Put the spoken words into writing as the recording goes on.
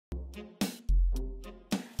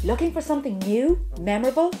Looking for something new,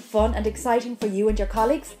 memorable, fun and exciting for you and your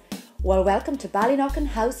colleagues? Well, welcome to Ballyknocken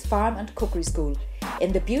House, Farm and Cookery School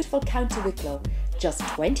in the beautiful County Wicklow, just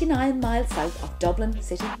 29 miles south of Dublin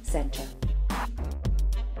city centre.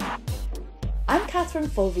 I'm Catherine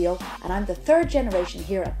Fulvio and I'm the third generation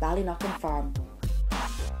here at Ballyknocken Farm.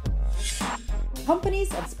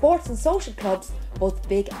 Companies and sports and social clubs, both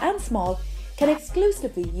big and small, can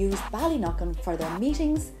exclusively use Ballyknocken for their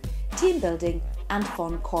meetings, team building and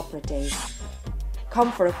fun corporate days.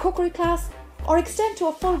 Come for a cookery class or extend to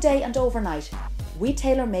a full day and overnight. We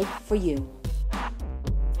tailor-make for you.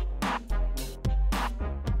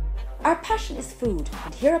 Our passion is food,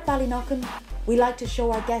 and here at Ballyknocken we like to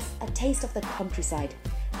show our guests a taste of the countryside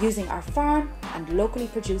using our farm and locally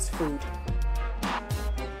produced food.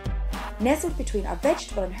 Nestled between our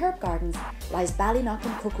vegetable and herb gardens lies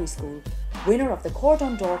Ballyknocken Cookery School, winner of the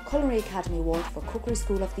Cordon d'Or Culinary Academy Award for Cookery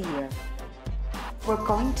School of the Year. We're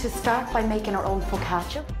going to start by making our own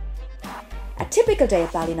focaccia. A typical day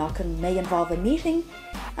at Ballyknocken may involve a meeting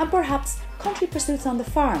and perhaps country pursuits on the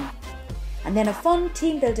farm, and then a fun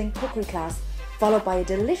team-building cookery class followed by a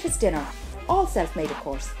delicious dinner, all self-made of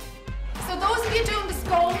course. So those of you doing the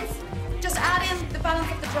scones, just add in the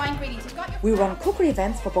balance of the dry ingredients. We run cookery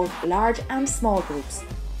events for both large and small groups.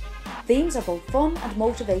 Themes are both fun and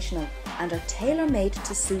motivational and are tailor-made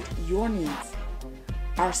to suit your needs.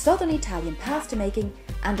 Our Southern Italian pasta making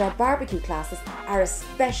and our barbecue classes are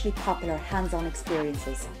especially popular hands-on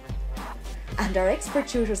experiences. And our expert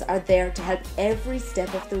tutors are there to help every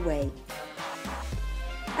step of the way.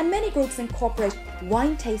 And many groups incorporate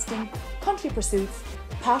wine tasting, country pursuits,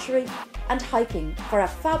 pottery and hiking for a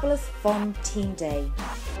fabulous fun team day.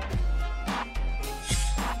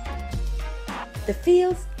 The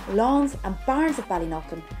fields, lawns and barns of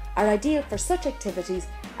Ballyknocken are ideal for such activities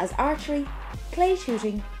as archery, clay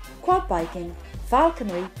shooting, quad biking,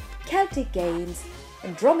 falconry, Celtic games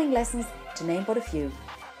and drumming lessons, to name but a few.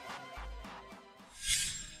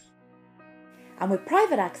 And with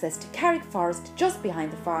private access to Carrick Forest just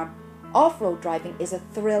behind the farm, off-road driving is a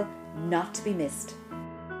thrill not to be missed.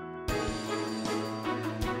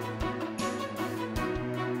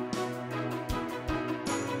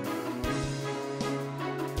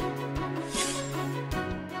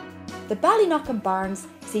 The Ballyknocken barns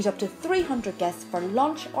seat up to 300 guests for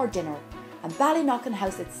lunch or dinner, and Ballyknocken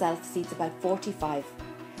House itself seats about 45.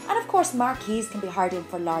 And of course marquees can be hired in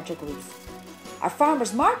for larger groups. Our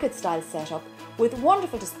farmers market style setup with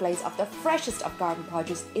wonderful displays of the freshest of garden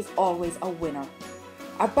produce is always a winner.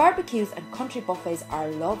 Our barbecues and country buffets are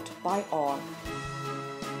loved by all.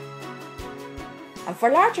 And for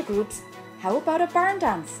larger groups, how about a barn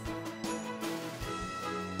dance?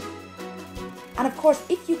 And of course,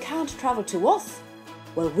 if you can't travel to us,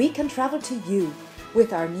 well, we can travel to you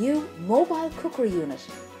with our new mobile cookery unit.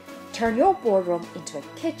 Turn your boardroom into a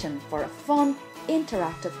kitchen for a fun,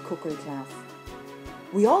 interactive cookery class.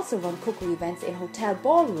 We also run cookery events in hotel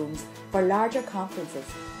ballrooms for larger conferences.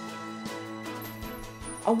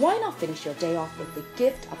 And why not finish your day off with the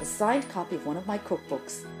gift of a signed copy of one of my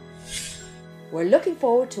cookbooks? We're looking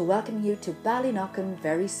forward to welcoming you to Ballyknocken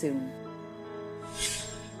very soon.